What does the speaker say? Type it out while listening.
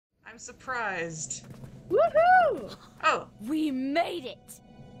I'm surprised. Woohoo! Oh. We made it!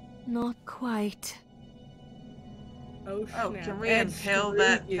 Not quite. Oh, Oh, snap. can we And impale screw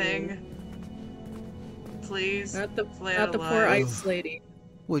that you. thing? Please. Not the Flail poor alive. ice lady.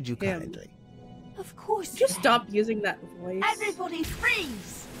 Would you Him. kindly? Of course. Just stop using that voice. Everybody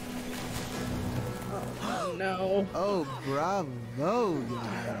freeze! Oh, no. Oh, bravo, Your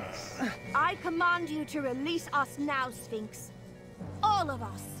Highness. I command you to release us now, Sphinx. All of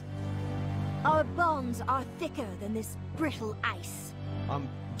us. Our bonds are thicker than this brittle ice.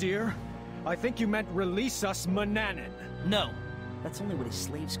 Dear, I think you meant release us, Mannanan. No, that's only what his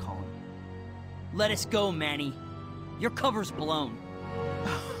slaves call him. Let us go, Manny. Your cover's blown.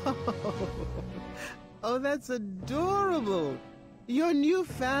 Oh, that's adorable. Your new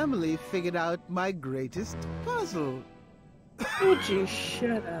family figured out my greatest puzzle. Would you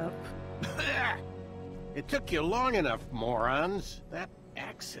shut up? It took you long enough, morons. That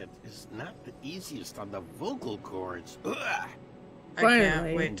accent is not the easiest on the vocal cords. Ugh. I Finally.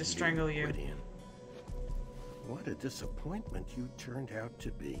 can't wait to strangle you. Gwydion. What a disappointment you turned out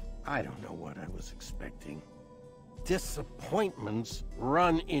to be. I don't know what I was expecting. Disappointments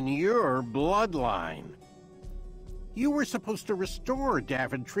run in your bloodline. You were supposed to restore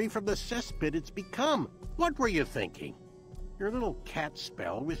Daventry from the cesspit it's become. What were you thinking? Your little cat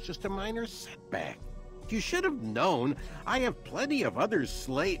spell was just a minor setback. You should have known I have plenty of other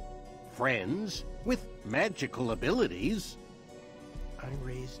friends with magical abilities. I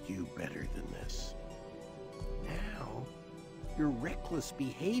raised you better than this. Now, your reckless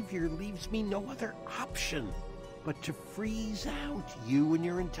behavior leaves me no other option but to freeze out you and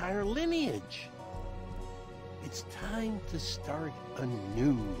your entire lineage. It's time to start a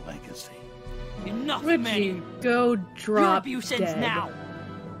new legacy. Enough, Would Manny. you go Your drop abuse dead? ends now.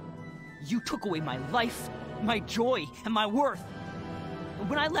 You took away my life, my joy, and my worth. And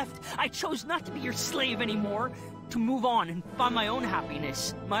when I left, I chose not to be your slave anymore, to move on and find my own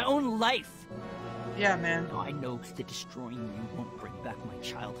happiness, my own life. Yeah, man. Now, I know that destroying you won't bring back my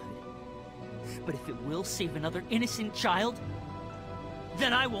childhood. But if it will save another innocent child,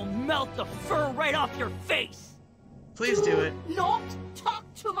 then I will melt the fur right off your face! Please do it. Not talk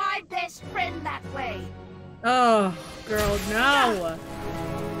to my best friend that way! Oh, girl, no.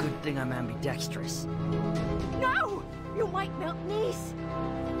 Good thing I'm ambidextrous. No! You might melt Nice!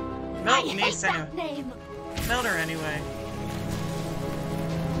 Melt I hate Nice that anyway. name! Melt her anyway.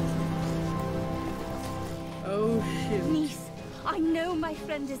 Oh, shoot. Nice, I know my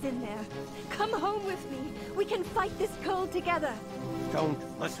friend is in there. Come home with me. We can fight this cold together. Don't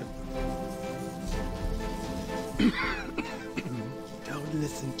listen. Don't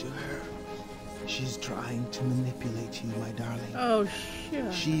listen to her. She's trying to manipulate you, my darling. Oh,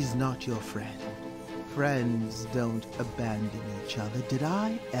 shit. She's not your friend. Friends don't abandon each other. Did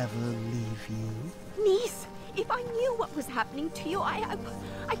I ever leave you? Nice, if I knew what was happening to you, I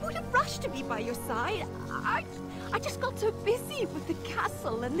would have rushed to be by your side. I just got so busy with the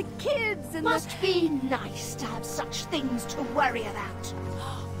castle and the kids and Must be nice to have such things to worry about.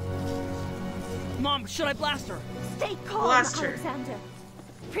 Mom, should I blast her? Stay calm, Blast her. Alexander.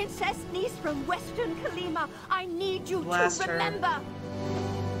 Princess Nice from Western Kalima, I need you Blast to her. remember.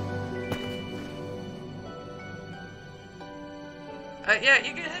 Yeah,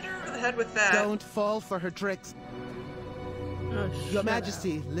 you can hit her over the head with that. Don't fall for her tricks. Oh, Your shut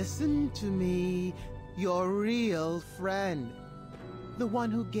Majesty, listen to me. Your real friend. The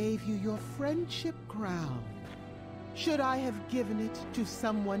one who gave you your friendship crown. Should I have given it to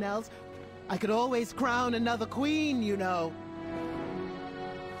someone else? I could always crown another queen, you know.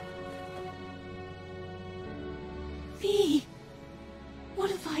 V, what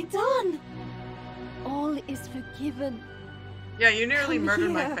have I done? All is forgiven. Yeah, you nearly Come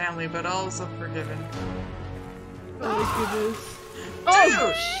murdered my here. family, but also forgiven. up. Oh, my goodness.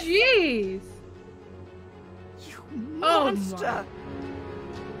 Oh, jeez. You Oh, monster!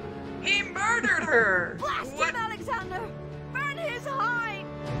 He murdered her! Blast What? him, Alexander! Burn his hide!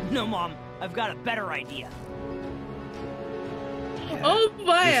 No, Mom, I've got a better idea. Oh, This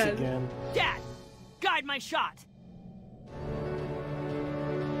man. again. Dad, guide my shot.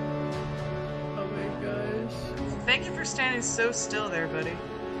 Oh, my gosh. Thank you for standing so still there, buddy.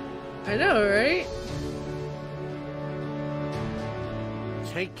 I know, right?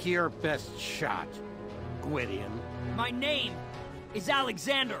 Take your best shot, Gwydion. My name is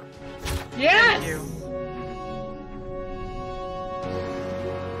Alexander. Yes! Thank you.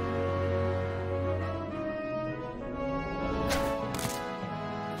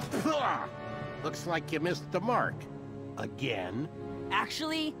 Looks like you missed the mark. Again?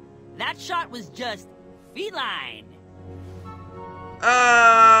 Actually, that shot was just feline.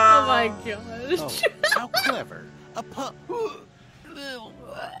 Oh my Oh, gosh. how clever. A pup.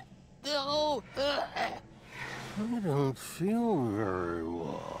 I don't feel very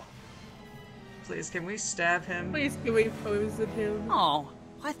well. Please, can we stab him? Please, can we pose at him? Oh,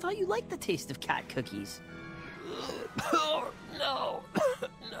 I thought you liked the taste of cat cookies. No.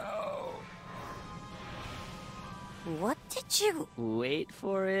 No. What did you... Wait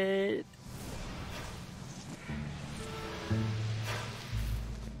for it.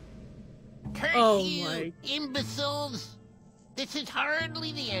 Curse Oh you, my- imbeciles! This is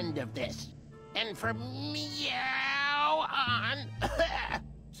hardly the end of this. And from meow on...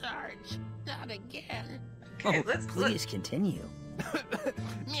 Sarge, not again. Okay, Oh, please continue.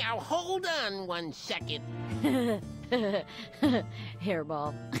 Meow, hold on 1 second.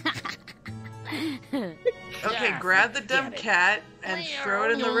 Hairball. Okay, Yeah, grab the dumb forget it. cat and throw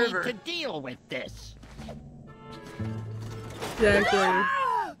it in the You'll river. need to deal with this. Exactly.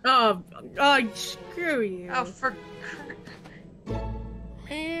 Oh, screw you. Oh, for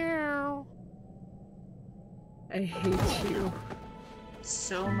Meow. I hate you.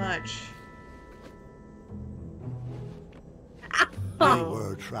 so much. We Oh.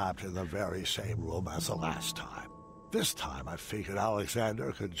 were trapped in the very same room as the last time. This time I figured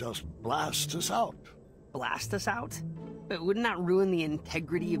Alexander could just blast us out. Blast us out? But wouldn't that ruin the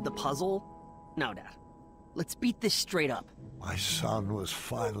integrity of the puzzle? No, Dad. Let's beat this straight up. My son was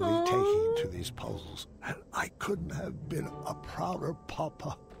finally taking to these puzzles, and I couldn't have been a prouder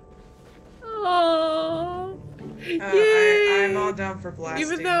papa. Oh, yay! I'm all down for blasting.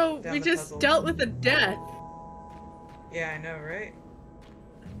 Even though down we the just puzzle. dealt with a death. Yeah, I know, right?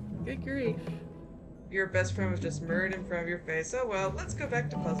 Good grief. Your best friend was just murdered in front of your face. Oh well, let's go back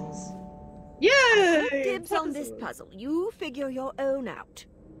to puzzles. Yay! Dibs on this puzzle. You figure your own out.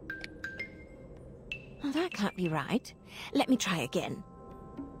 Well, that can't be right. Let me try again.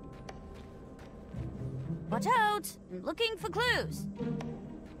 Watch out! I'm looking for clues.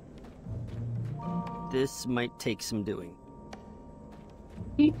 This might take some doing.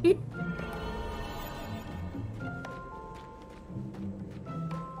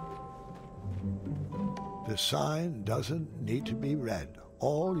 The sign doesn't need to be read.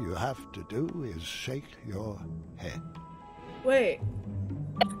 All you have to do is shake your head. Wait.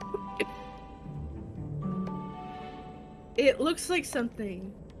 It looks like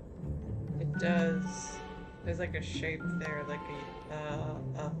something. It does. There's like a shape there, like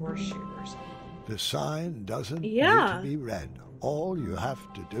a horseshoe or something. The sign doesn't Yeah. need to be read. All you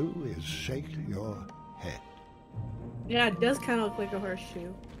have to do is shake your head. Yeah, it does kind of look like a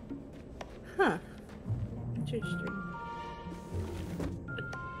horseshoe. Huh. Interesting.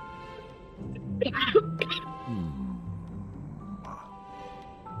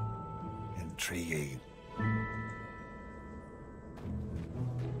 Intriguing.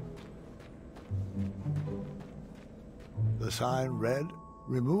 The sign read,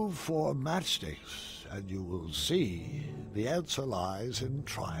 "Remove 4 matchsticks, and you will see the answer lies in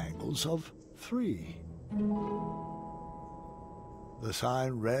triangles of 3. The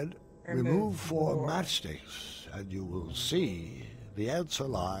sign read, "Remove 4 matchsticks, and you will see the answer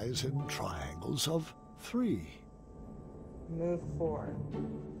lies in triangles of 3. Move 4.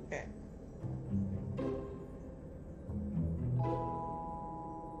 Okay.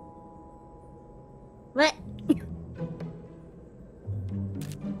 What?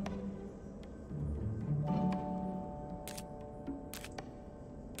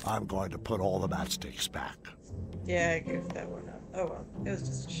 I'm going to put all the matchsticks back. Yeah, I goofed that one up. Oh well, it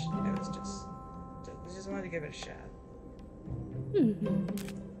was just wanted to give it a shot.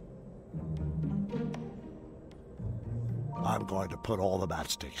 I'm going to put all the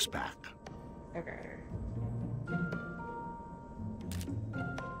matchsticks back. Okay.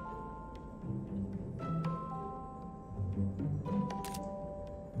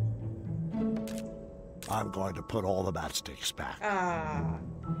 I'm going to put all the matchsticks back. Ah.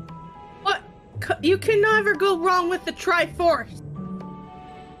 What? You can never go wrong with the Triforce.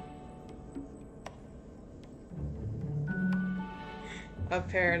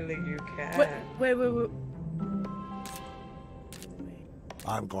 Apparently you can. Wait.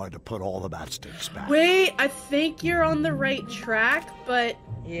 I'm going to put all the matchsticks back. Wait, I think you're on the right track, but...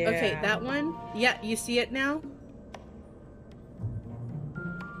 Yeah. Okay, that one? Yeah, you see it now?